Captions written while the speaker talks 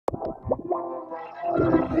There's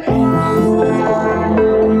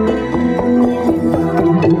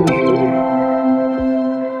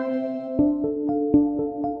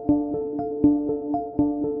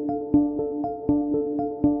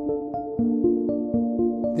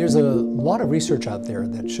a lot of research out there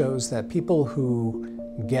that shows that people who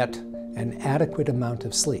get an adequate amount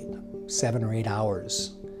of sleep, 7 or 8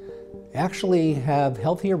 hours, actually have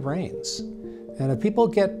healthier brains. And if people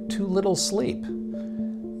get too little sleep,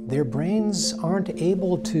 their brains aren't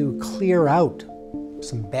able to clear out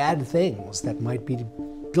some bad things that might be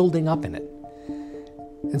building up in it.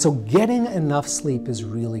 And so getting enough sleep is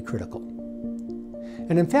really critical.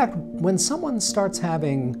 And in fact, when someone starts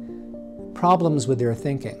having problems with their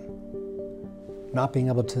thinking, not being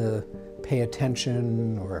able to pay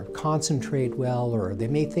attention or concentrate well, or they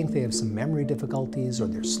may think they have some memory difficulties or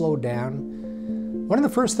they're slowed down, one of the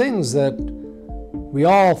first things that we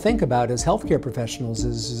all think about as healthcare professionals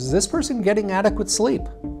is this person getting adequate sleep?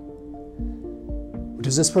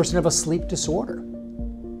 Does this person have a sleep disorder?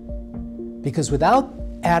 Because without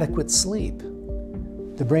adequate sleep,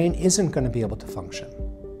 the brain isn't going to be able to function.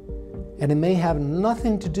 And it may have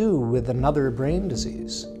nothing to do with another brain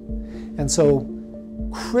disease. And so,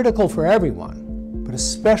 critical for everyone, but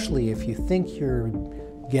especially if you think you're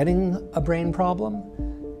getting a brain problem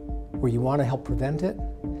or you want to help prevent it,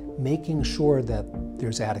 making sure that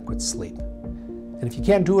there's adequate sleep. And if you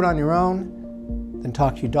can't do it on your own, then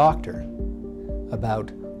talk to your doctor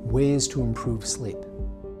about ways to improve sleep.